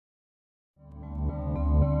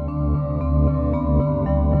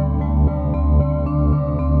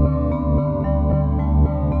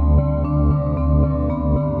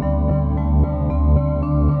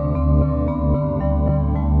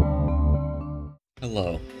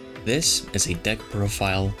Hello, this is a deck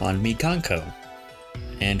profile on MIKANKO,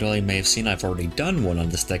 and while you may have seen I've already done one on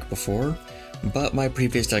this deck before, but my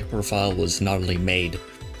previous deck profile was not only made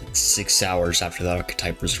 6 hours after the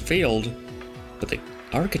archetype was revealed, but the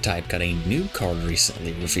archetype got a new card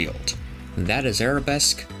recently revealed. And that is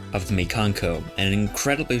Arabesque of the MIKANKO, an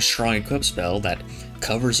incredibly strong equip spell that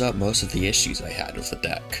covers up most of the issues I had with the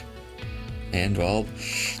deck. And well,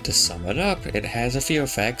 to sum it up, it has a few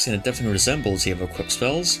effects and it definitely resembles the other equip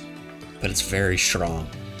spells, but it's very strong.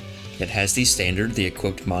 It has the standard, the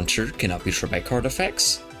equipped monster cannot be destroyed by card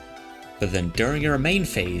effects, but then during your main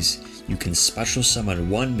phase, you can special summon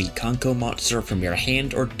one MIKANKO monster from your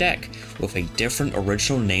hand or deck with a different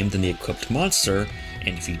original name than the equipped monster,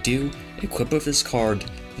 and if you do, equip with this card,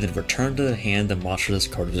 then return to the hand the monster this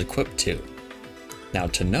card was equipped to. Now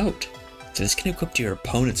to note, this can equip to your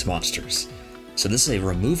opponent's monsters. So this is a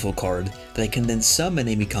removal card that can then summon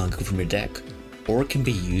a MIKANKO from your deck, or it can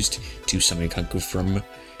be used to summon a MIKANKO from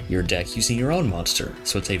your deck using your own monster.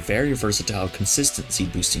 So it's a very versatile consistency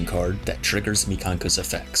boosting card that triggers MIKANKO's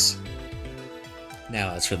effects.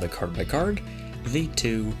 Now as for the card by card, the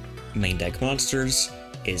two main deck monsters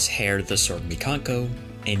is Hair the Sword MIKANKO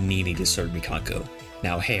and Nini the Sword MIKANKO.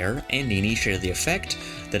 Now Hair and Nini share the effect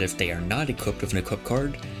that if they are not equipped with an equipped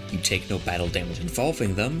card, you take no battle damage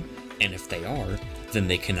involving them, and if they are, then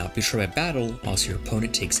they cannot be destroyed by battle, also your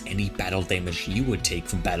opponent takes any battle damage you would take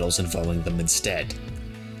from battles involving them instead.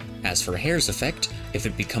 As for Hair's effect, if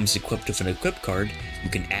it becomes equipped with an equipped card, you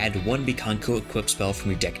can add one MIKANKO equipped spell from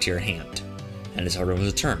your deck to your hand, and it's harder with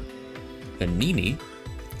a turn. Then Nini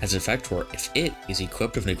has an effect where if it is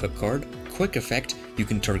equipped with an equipped card, quick effect, you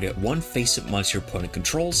can target one face-up monster your opponent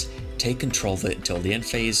controls, take control of it until the end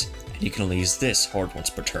phase, and you can only use this hard once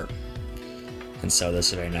per turn. And so this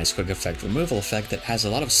is a very nice quick effect removal effect that has a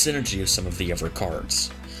lot of synergy with some of the other cards.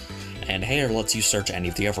 And Hair lets you search any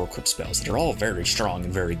of the other equipped spells that are all very strong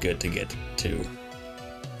and very good to get to.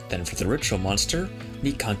 Then for the ritual monster,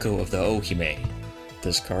 MIKANKO of the Yume.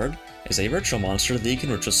 This card is a ritual monster that you can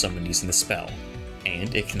ritual summon using the spell,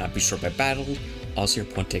 and it cannot be destroyed by battle, also your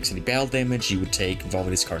opponent takes any battle damage you would take involving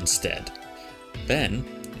this card instead. Then,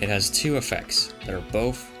 it has two effects that are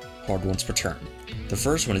both hard once per turn. The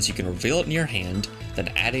first one is you can reveal it in your hand, then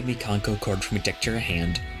add a MIKANKO card from your deck to your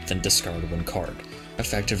hand, then discard one card,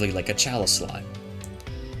 effectively like a chalice slot.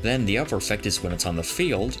 Then the other effect is when it's on the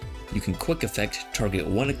field, you can quick effect target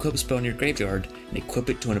one equipped spell in your graveyard and equip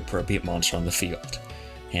it to an appropriate monster on the field.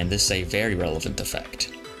 And this is a very relevant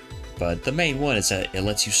effect. But the main one is that it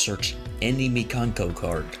lets you search any MIKANKO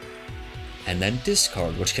card, and then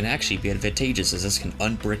discard, which can actually be advantageous as this can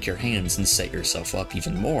unbrick your hands and set yourself up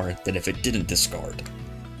even more than if it didn't discard.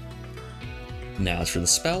 Now as for the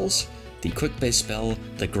spells, the quick base spell,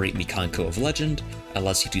 the Great MIKANKO of Legend,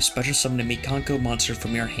 allows you to special summon a MIKANKO monster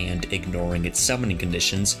from your hand ignoring its summoning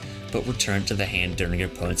conditions, but return to the hand during your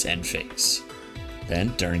opponent's end phase.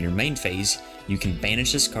 Then, during your main phase, you can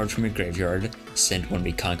banish this card from your graveyard, send one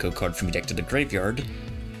MIKANKO card from your deck to the graveyard,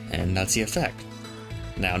 and that's the effect.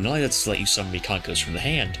 Now, not only does it let you summon MIKANKOs from the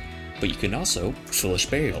hand, but you can also Foolish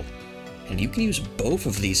Burial, and you can use both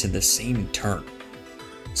of these in the same turn.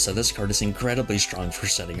 So this card is incredibly strong for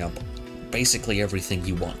setting up basically everything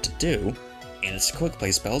you want to do, and it's a quick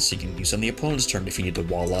play spell so you can use on the opponent's turn if you need to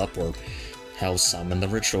wall up or hell summon the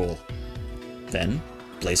ritual. Then,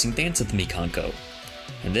 Blazing Dance of the MIKANKO,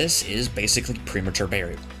 and this is basically Premature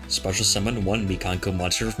Burial. Special summon one MIKANKO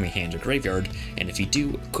monster from your hand or graveyard, and if you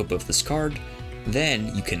do equip with this card,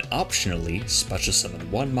 then you can optionally special summon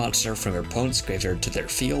one monster from your opponent's graveyard to their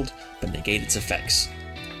field, but negate its effects.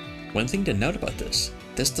 One thing to note about this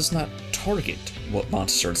does not target what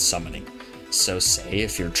monster it's summoning. So say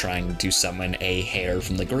if you're trying to summon a Hair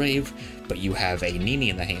from the grave, but you have a Nini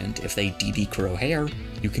in the hand, if they DD Crow Hair,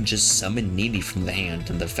 you can just summon Nini from the hand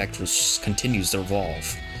and the effect continues to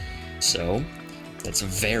evolve. So that's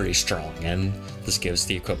very strong, and this gives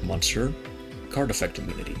the equipped monster card effect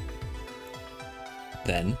immunity.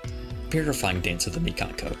 Then, Purifying Dance of the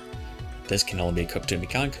MIKANKO. This can only be equipped to a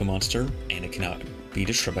MIKANKO monster, and it cannot be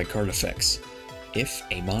destroyed by card effects. If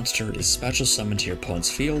a monster is special summoned to your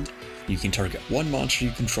opponent's field, you can target one monster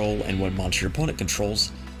you control and one monster your opponent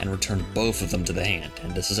controls, and return both of them to the hand,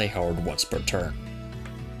 and this is a hard once per turn.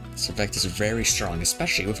 This effect is very strong,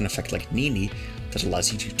 especially with an effect like Nini that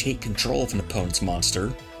allows you to take control of an opponent's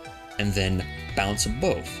monster, and then bounce them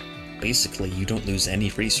both. Basically, you don't lose any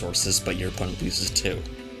resources, but your opponent loses too.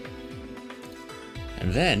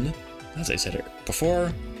 And then, as I said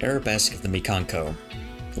before, Arabesque of the MIKANKO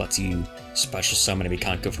lets you special summon a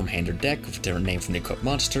MIKANKO from hand or deck with a different name from the equipped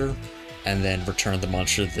monster, and then return the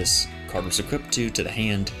monster this card was equipped to the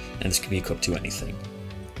hand, and this can be equipped to anything.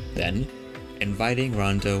 Then, Inviting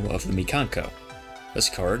Rondo of the MIKANKO. This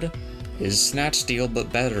card is Snatch Steal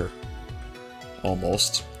but better.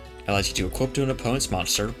 Almost. It allows you to equip to an opponent's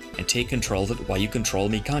monster and take control of it while you control a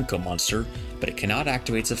MIKANKO monster, but it cannot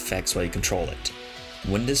activate its effects while you control it.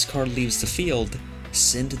 When this card leaves the field,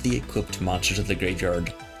 send the equipped monster to the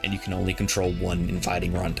graveyard, and you can only control one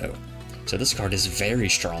Inviting Rondo. So this card is very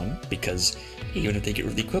strong, because even if they get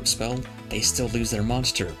rid of the equip spell, they still lose their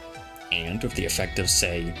monster. And with the effect of,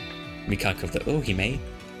 say, MIKANKO of the Yume,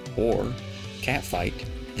 or Catfight,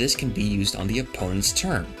 this can be used on the opponent's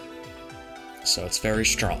turn. So it's very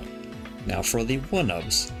strong. Now for the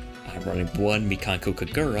 1-ofs, I'm running one MIKANKO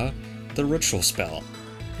Kagura, the Ritual spell.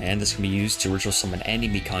 And this can be used to ritual summon any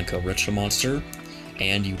MIKANKO ritual monster,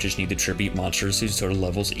 and you just need to tribute monsters whose total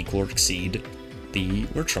levels equal or exceed the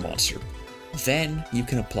ritual monster. Then you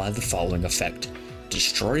can apply the following effect.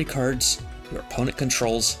 Destroy cards your opponent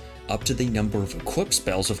controls up to the number of equipped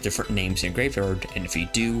spells with different names in your graveyard, and if you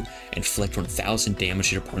do, inflict 1000 damage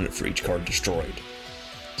to your opponent for each card destroyed.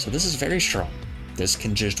 So this is very strong. This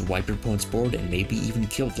can just wipe your opponent's board and maybe even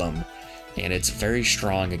kill them. And it's very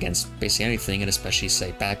strong against basically anything, and especially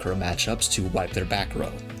say back row matchups to wipe their back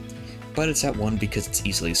row. But it's at 1 because it's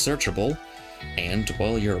easily searchable, and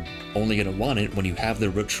well, you're only going to want it when you have the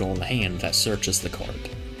ritual in the hand that searches the card.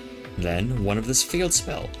 Then, one of this field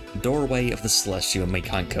spell, Doorway of the Celestial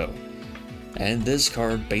MIKANKO. And this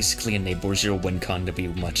card basically enables your win con to be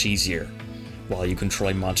much easier. While you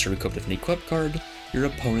control a monster equipped with an equip card, your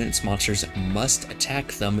opponent's monsters must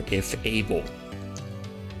attack them if able.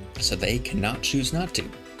 So they cannot choose not to.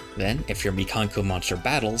 Then, if your MIKANKO monster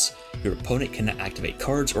battles, your opponent cannot activate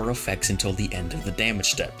cards or effects until the end of the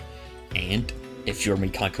damage step. And if your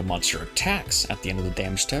MIKANKO monster attacks at the end of the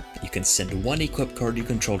damage step, you can send one equipped card you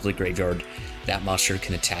control to the graveyard. That monster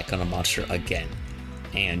can attack on a monster again.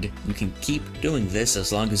 And you can keep doing this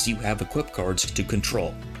as long as you have equipped cards to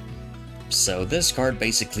control. So this card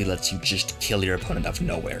basically lets you just kill your opponent out of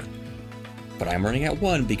nowhere. But I'm running at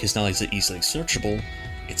 1 because not only is it easily searchable,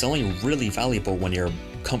 it's only really valuable when you're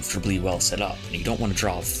comfortably well set up, and you don't want to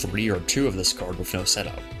draw 3 or 2 of this card with no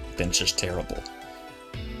setup. Then it's just terrible.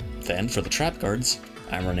 Then for the trap cards,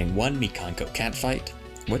 I'm running one MIKANKO Catfight,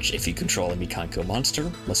 which if you control a MIKANKO monster,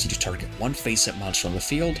 lets you to target one face-up monster on the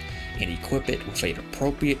field and equip it with an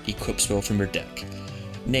appropriate equip spell from your deck,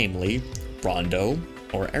 namely Rondo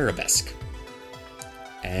or Arabesque.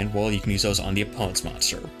 And well, you can use those on the opponent's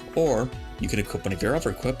monster, or you can equip one of your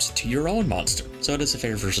other equips to your own monster, so it is a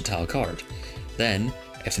very versatile card. Then,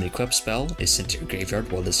 if an equip spell is sent to your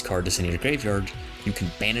graveyard while this card is in your graveyard, you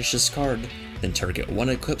can banish this card, then target one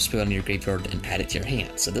equip spell in your graveyard and add it to your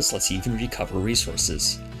hand, so this lets you even recover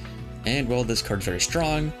resources. And well, this card's very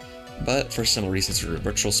strong, but for similar reasons to a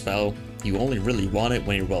ritual spell, you only really want it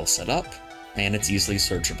when you're well set up, and it's easily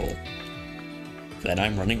searchable. Then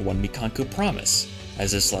I'm running one MIKANKO Promise,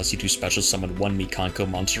 as this allows you to special summon one MIKANKO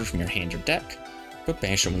monster from your hand or deck, but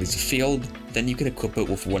banish it when it leaves the field, then you can equip it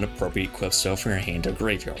with one appropriate equip spell from your hand or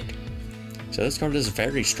graveyard. So this card is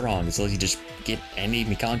very strong, as lets you just get any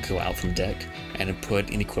MIKANKO out from deck, and then put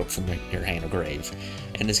an equip from your hand or grave.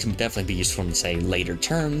 And this can definitely be useful in, say, later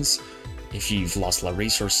turns, if you've lost a lot of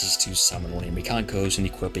resources to summon one of your MIKANKOs and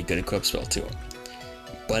equip a good equip spell to it.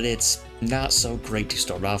 But it's not so great to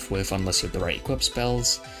start off with unless you have the right equip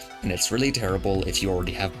spells, and it's really terrible if you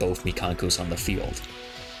already have both MIKANKOs on the field.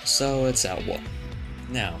 So it's at 1.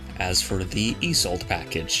 Now, as for the Isolde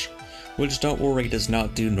package, which don't worry does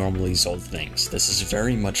not do normal Isolde things. This is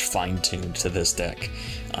very much fine-tuned to this deck.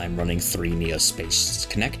 I'm running 3 Neospace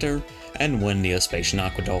Connector and 1 Neospace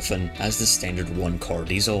Aqua Dolphin as the standard 1-card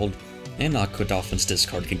Isolde, and Aqua Dolphin's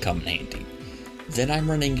discard can come in handy. Then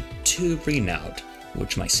I'm running 2 Renowned,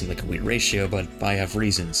 which might seem like a weird ratio, but I have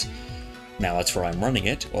reasons. Now that's where I'm running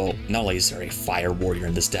it. Well, not only is there a Fire Warrior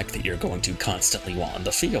in this deck that you're going to constantly want on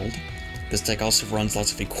the field, this deck also runs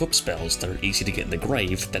lots of equip spells that are easy to get in the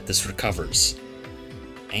grave that this recovers.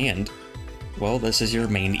 And, well, this is your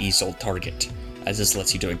main Isolde target, as this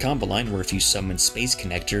lets you do a combo line where if you summon Space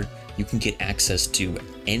Connector, you can get access to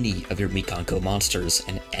any of your MIKANKO monsters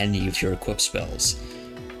and any of your equip spells.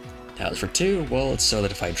 Now as for 2, well, it's so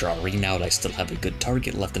that if I draw Renowned, I still have a good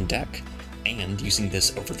target left in deck, and using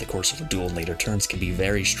this over the course of a duel in later turns can be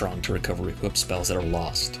very strong to recover equip spells that are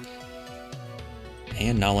lost.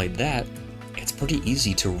 And not only that, it's pretty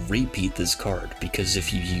easy to repeat this card, because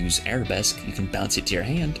if you use Arabesque, you can bounce it to your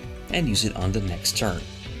hand and use it on the next turn.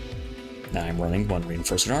 Now I'm running 1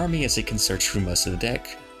 Reinforced Army as it can search through most of the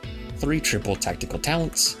deck, 3 triple tactical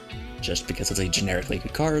talents, just because it's a generically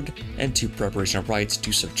good card, and 2 preparation of rights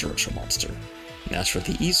to search a ritual monster. And as for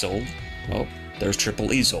the Isolde, well, there's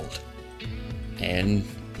triple Isolde. And,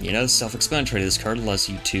 you know, self-explanatory, this card allows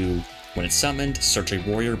you to, when it's summoned, search a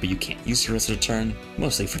warrior but you can't use the rest of the turn,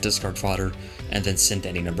 mostly for discard fodder, and then send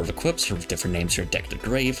any number of equips from different names from your deck to the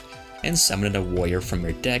grave, and summon a warrior from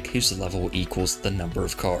your deck whose level equals the number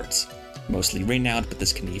of cards. Mostly renowned, but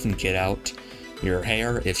this can even get out your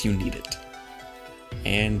hair if you need it.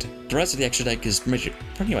 And the rest of the extra deck is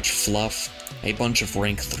pretty much fluff, a bunch of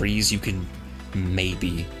rank 3s you can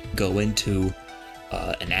maybe go into,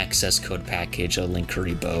 an access code package, a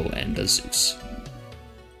Linkuriboh, and a Zeus.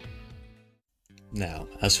 Now,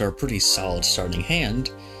 as for a pretty solid starting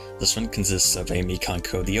hand, this one consists of a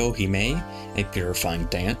MIKANKO the Ohime, a Purifying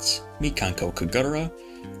Dance, MIKANKO Kagura,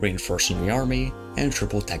 Reinforcing the Army, and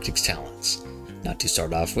triple Tactics Talents. Now to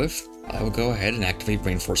start off with, I will go ahead and activate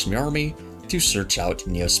Reinforcing the Army to search out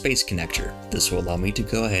Neo Space Connector. This will allow me to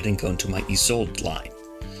go ahead and go into my Isolde line.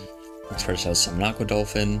 Let's first have Summon Aqua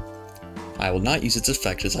Dolphin. I will not use its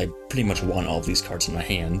effect as I pretty much want all of these cards in my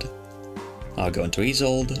hand. I'll go into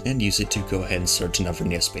Isolde and use it to go ahead and search another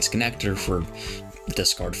Neo Space Connector for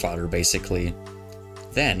discard fodder basically.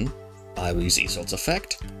 Then, I will use Isolde's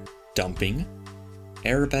effect, dumping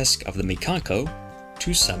Arabesque of the MIKANKO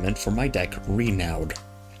to summon for my deck Renowned.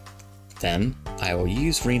 Then, I will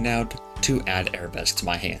use Renowned to add Arabesque to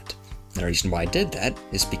my hand. The reason why I did that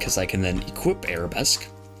is because I can then equip Arabesque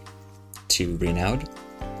to Renowned,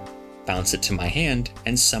 bounce it to my hand,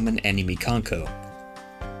 and summon any MIKANKO,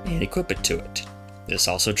 and equip it to it. This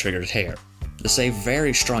also triggers Hair. This is a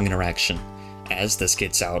very strong interaction, as this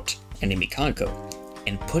gets out any MIKANKO,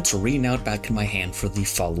 and puts Renowned back in my hand for the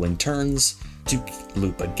following turns, to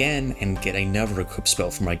loop again and get another equip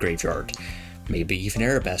spell from my graveyard. Maybe even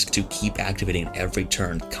Arabesque to keep activating every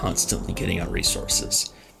turn, constantly getting out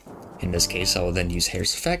resources. In this case, I will then use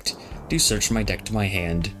Hair's effect to search my deck to my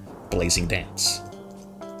hand, Blazing Dance.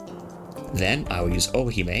 Then I will use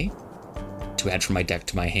Ohime to add from my deck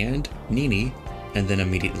to my hand, Nini, and then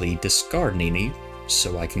immediately discard Nini,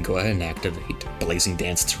 so I can go ahead and activate Blazing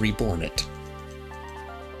Dance to reborn it.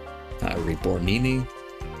 I reborn Nini,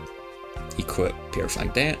 equip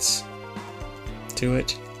Purifying Dance to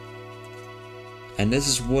it, and this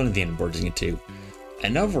is one of the importing it to.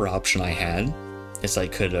 Another option I had is I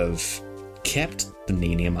could have kept the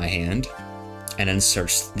Nini in my hand and then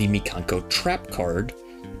searched the MIKANKO trap card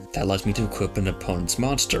that allows me to equip an opponent's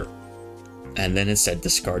monster, and then instead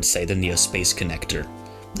discard, say, the Neo Space Connector.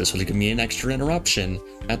 This will give me an extra interruption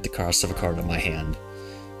at the cost of a card in my hand.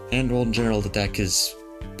 And well, in general, the deck is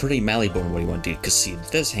pretty malleable in what you want to do, because see,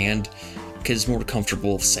 this hand is more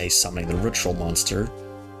comfortable with, say, summoning the ritual monster,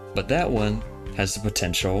 but that one has the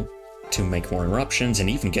potential to make more interruptions and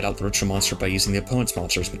even get out the ritual monster by using the opponent's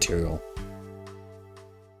monster's material.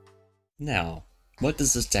 Now, what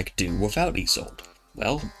does this deck do without Isolde?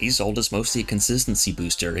 Well, Isolde is mostly a consistency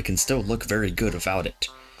booster. It can still look very good without it.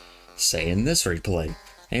 Say in this replay,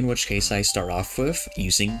 in which case I start off with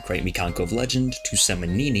using Great MIKANKO of Legend to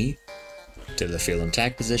summon Nini to the field and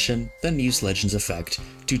tag position, then use Legend's effect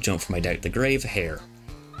to jump from my deck to the grave Hair.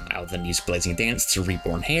 I'll then use Blazing Dance to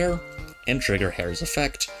reborn Hair, and trigger Hair's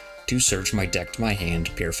effect to search my deck to my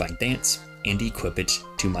hand, Purifying Dance, and equip it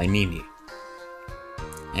to my Nini.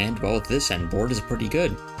 And well, this end board is pretty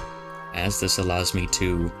good, as this allows me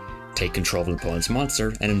to take control of an opponent's monster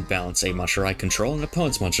and then bounce a monster I control and an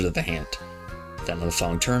opponent's monster to the hand. Then on the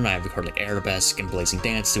following turn, I have a card like Arabesque and Blazing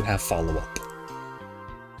Dance to have follow-up.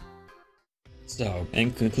 So,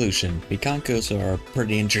 in conclusion, MIKANKOs are a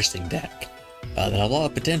pretty interesting deck. They have a lot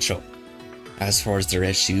of potential. As far as their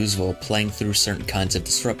issues, well, playing through certain kinds of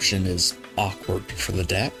disruption is awkward for the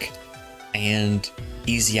deck, and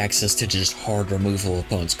easy access to just hard removal of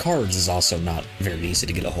opponent's cards is also not very easy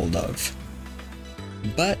to get a hold of.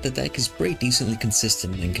 But the deck is pretty decently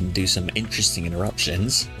consistent and can do some interesting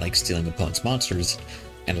interruptions, like stealing opponent's monsters,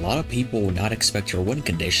 and a lot of people will not expect your win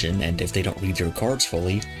condition, and if they don't read your cards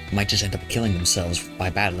fully, might just end up killing themselves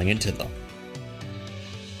by battling into them.